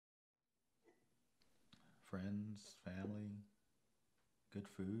friends, family, good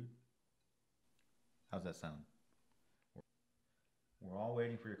food. How's that sound? We're all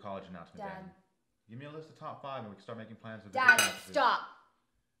waiting for your college announcement, Dad. Danny. Give me a list of top 5 and we can start making plans with Dad, stop!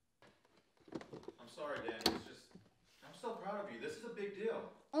 I'm sorry, Danny. It's just, I'm so proud of you. This is a big deal.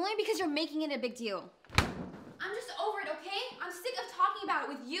 Only because you're making it a big deal. I'm just over it, okay? I'm sick of talking about it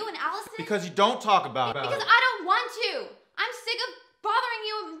with you and Allison. Because you don't talk about it. Because I don't want to. I'm sick of bothering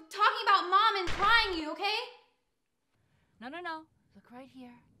you and talking about Mom and crying you, okay? No. Look right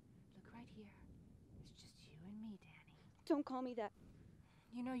here. Look right here. It's just you and me, Danny. Don't call me that.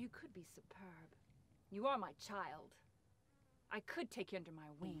 You know, you could be superb. You are my child. I could take you under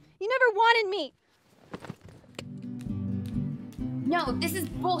my wing. You never wanted me! No, this is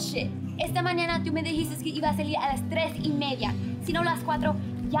bullshit. Esta mañana tú me dijiste que iba a salir a las 3:30. Si no las 4,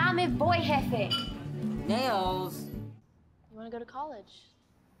 ya me voy, jefe. Nails. You want to go to college?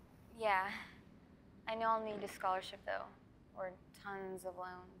 Yeah. I know I'll need a scholarship, though. Or tons of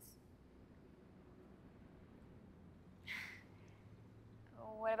loans.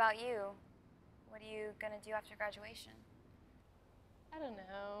 What about you? What are you gonna do after graduation? I don't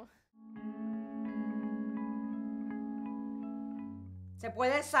know. ¿Se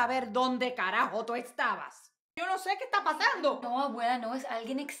puede saber dónde carajo tú estabas? Yo no sé qué está pasando. No, abuela, no, es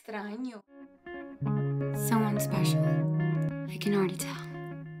alguien extraño. Someone special. I can already tell.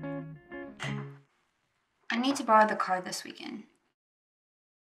 I need to borrow the car this weekend.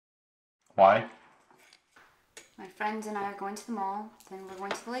 Why? My friends and I are going to the mall, then we're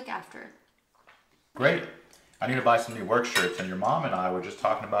going to the lake after. Great. I need to buy some new work shirts, and your mom and I were just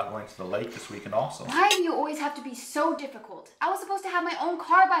talking about going to the lake this weekend also. Why do you always have to be so difficult? I was supposed to have my own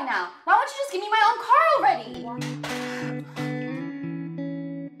car by now. Why don't you just give me my own car already?